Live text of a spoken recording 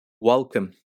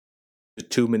Welcome to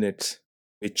 2 Minutes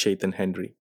with Chetan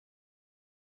Henry.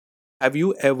 Have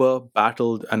you ever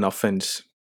battled an offense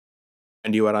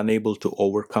and you are unable to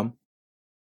overcome?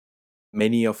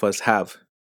 Many of us have,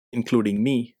 including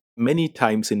me, many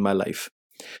times in my life.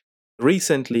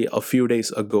 Recently, a few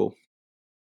days ago,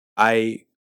 I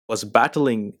was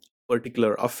battling a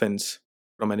particular offense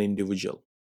from an individual.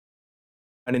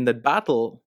 And in that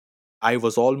battle, I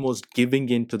was almost giving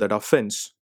in to that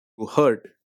offense to hurt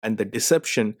and the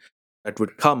deception that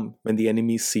would come when the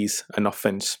enemy sees an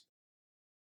offense.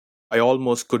 I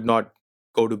almost could not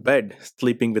go to bed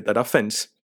sleeping with that offense,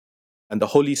 and the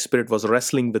Holy Spirit was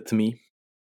wrestling with me.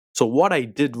 So, what I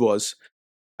did was,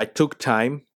 I took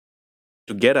time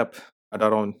to get up at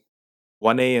around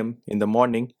 1 a.m. in the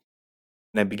morning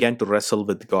and I began to wrestle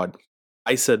with God.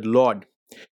 I said, Lord,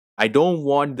 I don't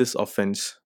want this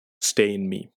offense to stay in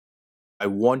me. I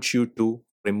want you to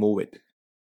remove it.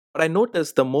 But I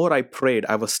noticed the more I prayed,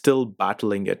 I was still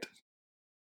battling it.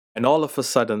 And all of a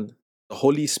sudden, the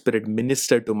Holy Spirit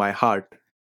ministered to my heart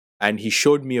and he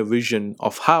showed me a vision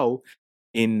of how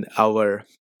in our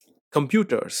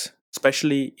computers,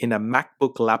 especially in a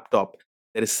MacBook laptop,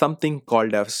 there is something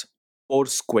called as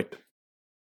force quit,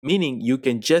 meaning you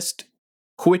can just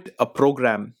quit a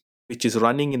program which is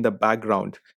running in the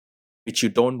background, which you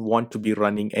don't want to be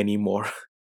running anymore.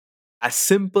 As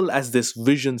simple as this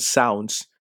vision sounds,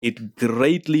 it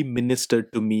greatly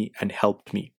ministered to me and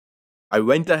helped me. I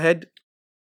went ahead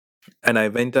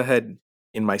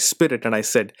in my spirit and I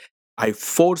said, I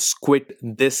force quit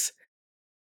this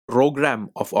program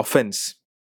of offense,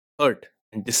 hurt,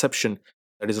 and deception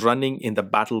that is running in the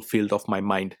battlefield of my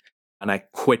mind. And I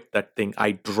quit that thing.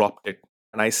 I dropped it.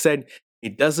 And I said,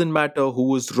 it doesn't matter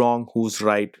who is wrong, who's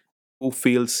right, who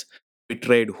feels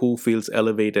betrayed, who feels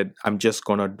elevated. I'm just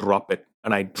going to drop it.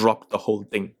 And I dropped the whole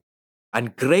thing.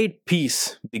 And great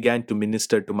peace began to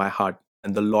minister to my heart.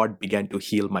 And the Lord began to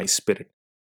heal my spirit.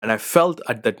 And I felt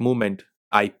at that moment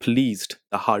I pleased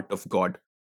the heart of God.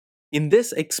 In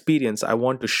this experience, I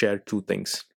want to share two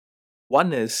things.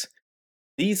 One is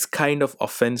these kind of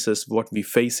offenses, what we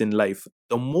face in life,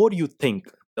 the more you think,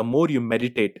 the more you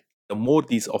meditate, the more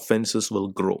these offenses will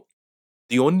grow.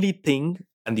 The only thing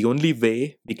and the only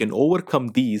way we can overcome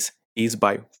these is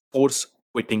by force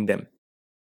quitting them.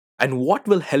 And what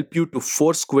will help you to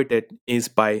force quit it is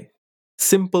by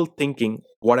simple thinking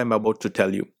what I'm about to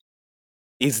tell you.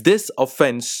 Is this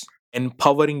offense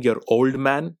empowering your old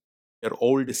man, your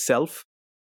old self?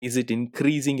 Is it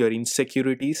increasing your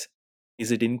insecurities?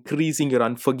 Is it increasing your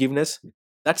unforgiveness?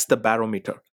 That's the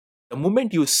barometer. The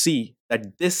moment you see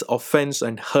that this offense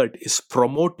and hurt is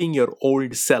promoting your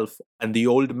old self and the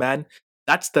old man,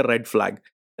 that's the red flag.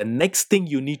 The next thing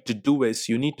you need to do is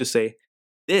you need to say,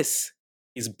 this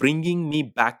is bringing me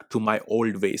back to my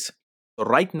old ways. So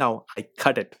right now, I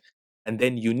cut it. And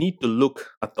then you need to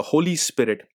look at the Holy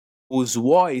Spirit, whose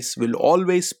voice will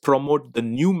always promote the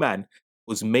new man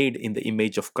who's made in the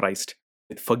image of Christ,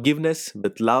 with forgiveness,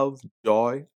 with love,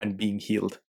 joy, and being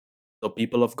healed. So,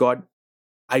 people of God,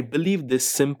 I believe this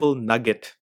simple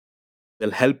nugget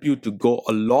will help you to go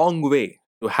a long way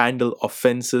to handle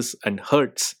offenses and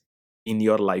hurts in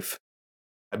your life.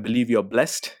 I believe you're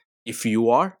blessed. If you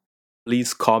are,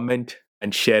 please comment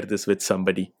and share this with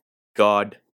somebody.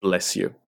 God bless you.